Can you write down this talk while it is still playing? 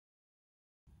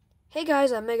Hey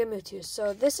guys, I'm Mega Mewtwo.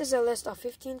 So this is a list of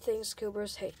 15 things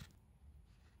Cubers hate.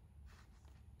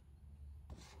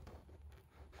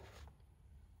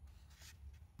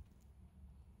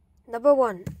 Number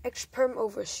 1, Experm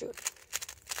Overshoot.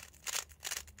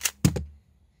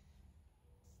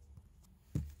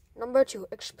 Number 2,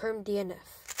 Experm DNF.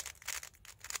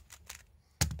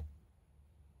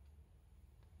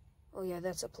 Oh yeah,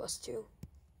 that's a +2.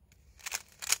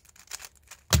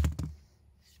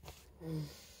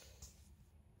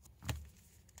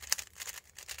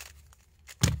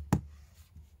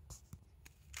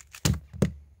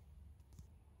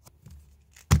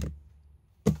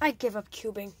 I give up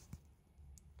cubing.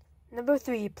 Number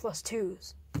 3,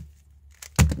 +2s.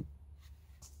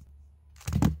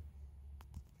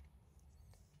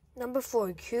 Number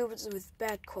 4, cubes with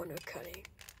bad corner cutting.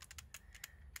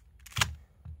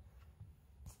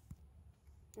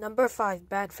 Number 5,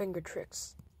 bad finger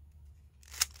tricks.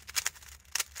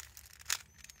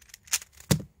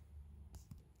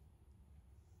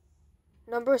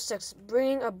 Number 6,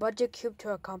 bringing a budget cube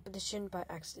to a competition by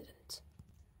accident.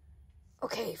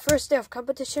 Okay, first day of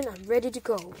competition, I'm ready to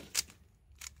go.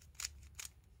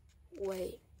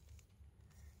 Wait,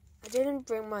 I didn't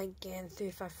bring my GAN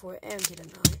 354M,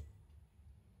 didn't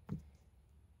I?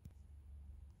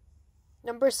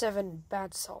 Number 7,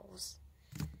 bad solves.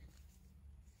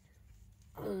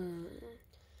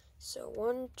 So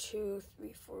 1, 2,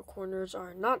 3, 4 corners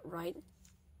are not right,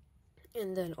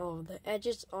 and then all the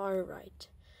edges are right,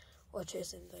 which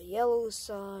is in the yellow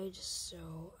side.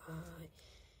 So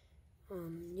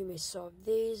you may solve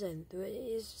these and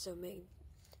these,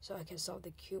 so I can solve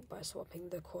the cube by swapping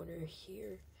the corner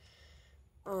here.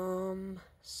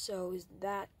 So is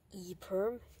that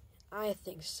E-perm? I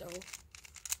think so.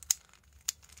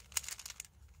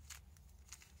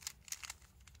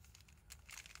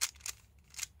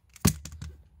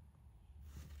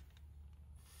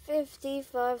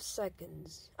 "55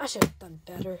 seconds. I should have done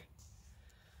better.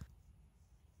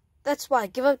 That's why I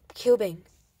give up cubing.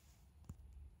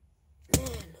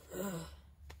 Man,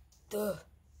 duh.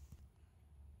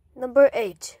 Number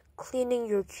 8, cleaning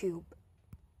your cube.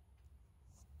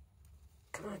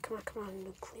 Come on. I'm gonna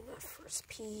clean my first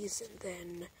piece and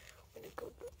then I'm gonna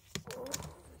go.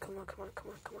 Come on.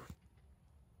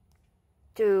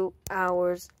 2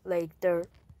 hours later.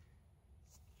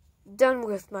 Done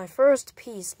with my first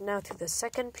piece. Now to the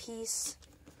second piece.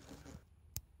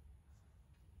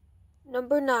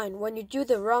 Number 9, when you do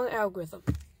the wrong algorithm.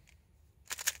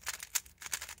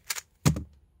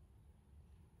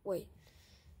 Wait,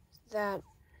 that...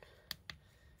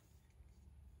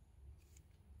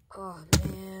 Oh,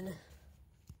 man.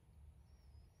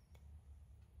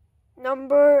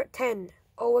 Number 10,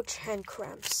 OH hand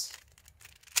cramps.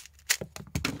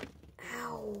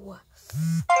 Ow.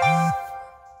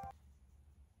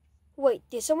 Wait,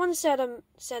 did someone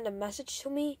send a message to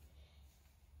me?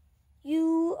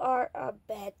 You are a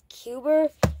bad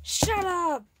cuber. Shut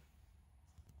up!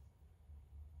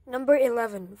 Number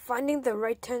 11, finding the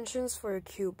right tensions for a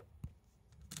cube.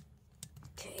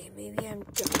 Okay, maybe I'm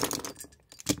done.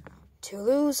 To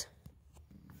lose.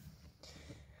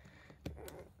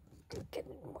 Get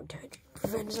more tighter.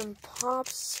 Prevent some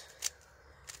pops.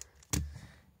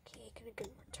 Okay, gonna get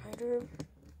more tighter.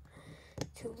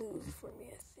 To lose for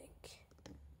me, I think.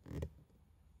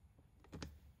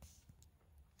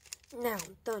 Now,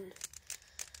 done.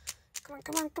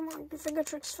 Come on. Finger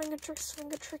tricks.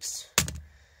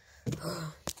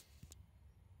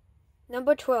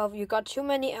 Number 12, you got too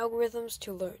many algorithms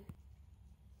to learn.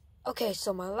 Okay,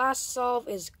 so my last solve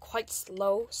is quite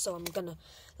slow, so I'm gonna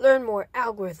learn more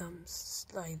algorithms,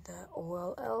 like the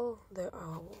OLL. There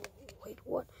are,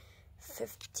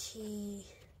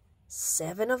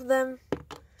 57 of them?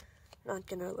 Not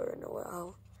gonna learn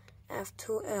OLL.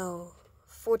 F2L,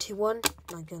 41,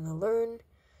 not gonna learn.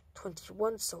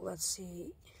 21, so let's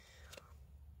see.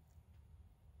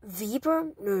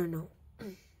 V-perm? No.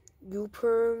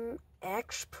 U-perm,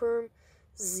 X-perm,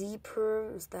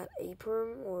 Z-perm, is that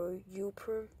A-perm or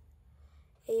U-perm?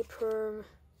 A-perm,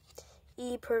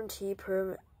 E-perm,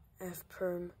 T-perm,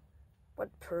 F-perm,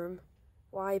 what perm?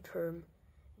 Y-perm,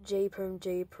 J-perm,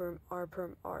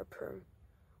 R-perm.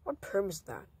 What perm is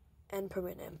that? N-perm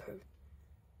and M-perm.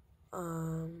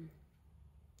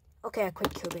 Okay, I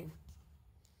quit cubing.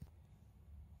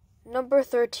 Number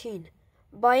 13,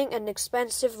 buying an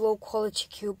expensive low-quality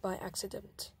cube by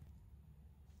accident.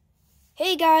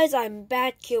 Hey guys, I'm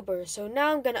Bad Cuber, so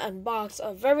now I'm gonna unbox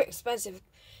a very expensive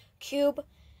cube,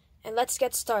 and let's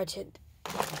get started.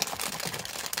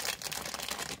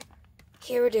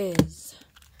 Here it is.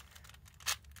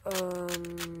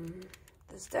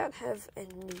 Does that have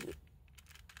any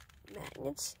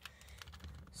magnets?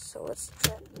 So let's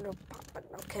try. No, pop,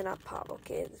 but no, cannot pop.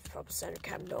 Okay, let's pop center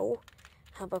cap. No.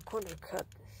 How about corner cut?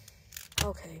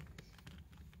 Okay.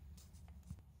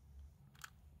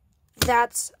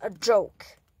 That's a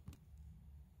joke.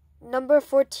 Number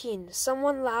 14.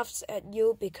 Someone laughs at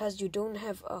you because you don't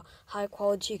have a high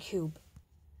quality cube.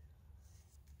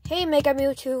 Hey, Mega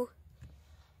Mewtwo.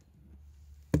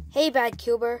 Hey, Bad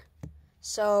Cuber.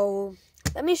 So,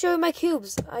 let me show you my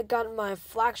cubes. I got my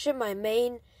flagship, my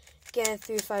main GAN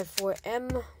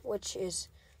 354M, which is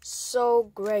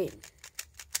so great.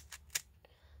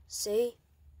 See?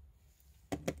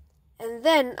 And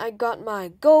then I got my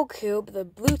Go Cube, the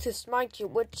Bluetooth Smart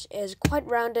Cube, which is quite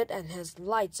rounded and has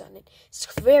lights on it. It's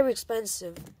very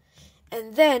expensive.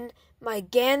 And then my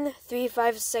GAN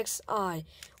 356i,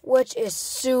 which is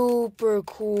super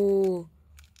cool.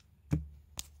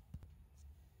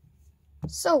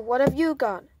 So, what have you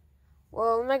got?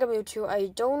 Well, Mega Mewtwo, I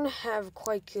don't have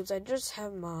quite cubes. I just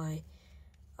have my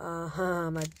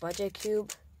budget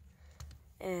cube.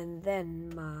 And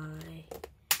then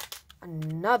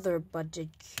another budget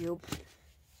cube.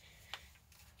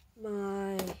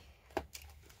 My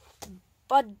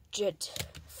budget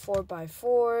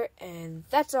 4x4, and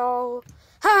that's all.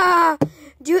 Ha!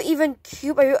 Do you even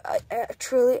cube? Are you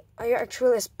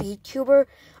actually a speed cuber?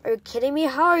 Are you kidding me?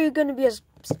 How are you gonna be a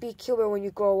speed cuber when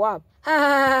you grow up?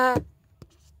 Ha!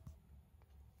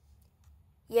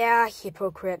 Yeah,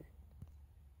 hypocrite.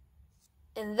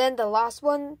 And then the last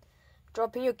one,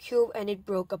 dropping your cube and it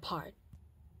broke apart.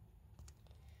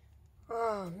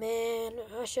 Oh man,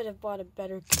 I should have bought a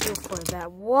better cube for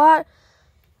that. What?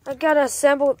 I gotta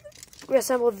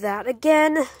reassemble that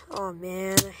again. Oh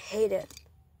man, I hate it.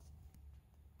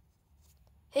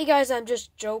 Hey guys, I'm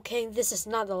just joking. This is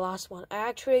not the last one. I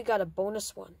actually got a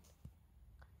bonus one.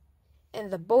 And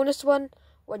the bonus one,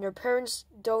 when your parents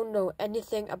don't know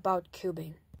anything about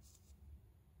cubing.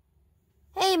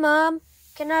 Hey Mom,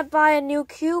 can I buy a new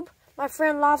cube? My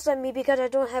friend laughs at me because I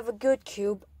don't have a good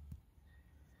cube.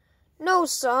 No,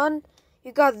 son.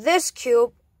 You got this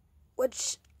cube,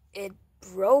 which it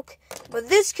broke. But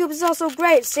this cube is also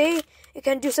great, see? You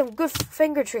can do some good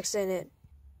finger tricks in it.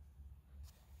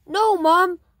 No,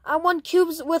 Mom. I want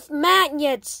cubes with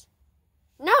magnets.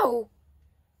 No.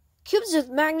 Cubes with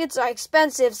magnets are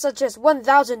expensive, such as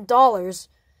 $1,000.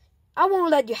 I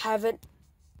won't let you have it.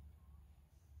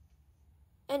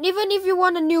 And even if you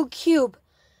want a new cube,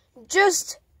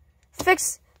 just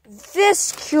fix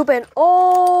this cube and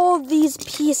all these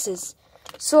pieces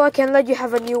so I can let you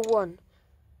have a new one.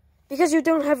 Because you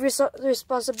don't have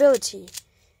responsibility.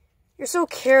 You're so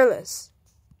careless.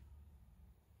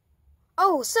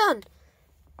 Oh, son.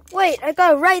 Wait, I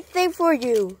got a right thing for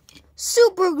you.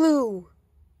 Super glue.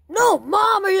 No,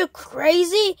 Mom, are you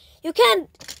crazy? You can't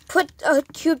put a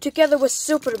cube together with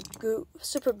super glue.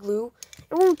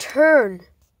 It won't turn.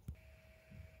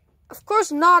 Of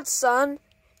course not, son.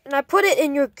 And I put it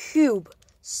in your cube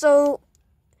so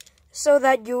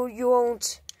that you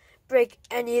won't break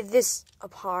any of this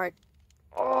apart.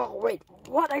 Oh, wait,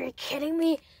 what? Are you kidding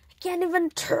me? I can't even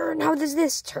turn. How does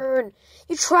this turn?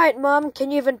 You try it, Mom.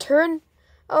 Can you even turn?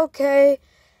 Okay.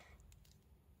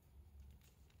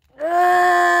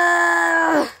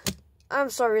 I'm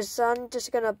sorry, son.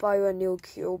 Just gonna buy you a new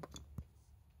cube.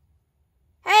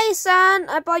 Hey, son.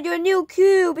 I bought you a new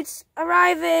cube. It's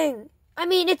arriving.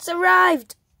 It's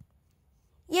arrived.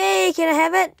 Yay, can I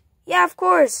have it? Yeah, of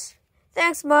course.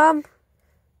 Thanks, Mom.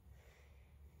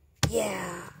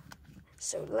 Yeah.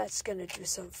 So let's gonna do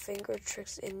some finger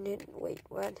tricks in it. Wait,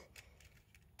 what?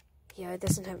 Yeah, it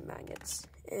doesn't have magnets.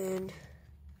 And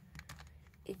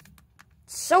it's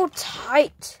so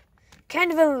tight.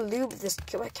 Can't even lube this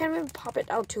cube. I can't even pop it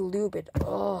out to lube it.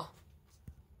 Oh.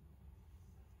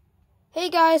 Hey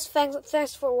guys,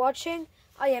 thanks for watching.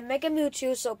 I am Mega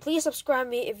Mewtwo, so please subscribe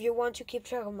me if you want to keep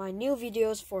track of my new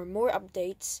videos for more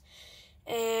updates.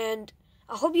 And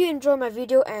I hope you enjoy my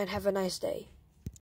video and have a nice day.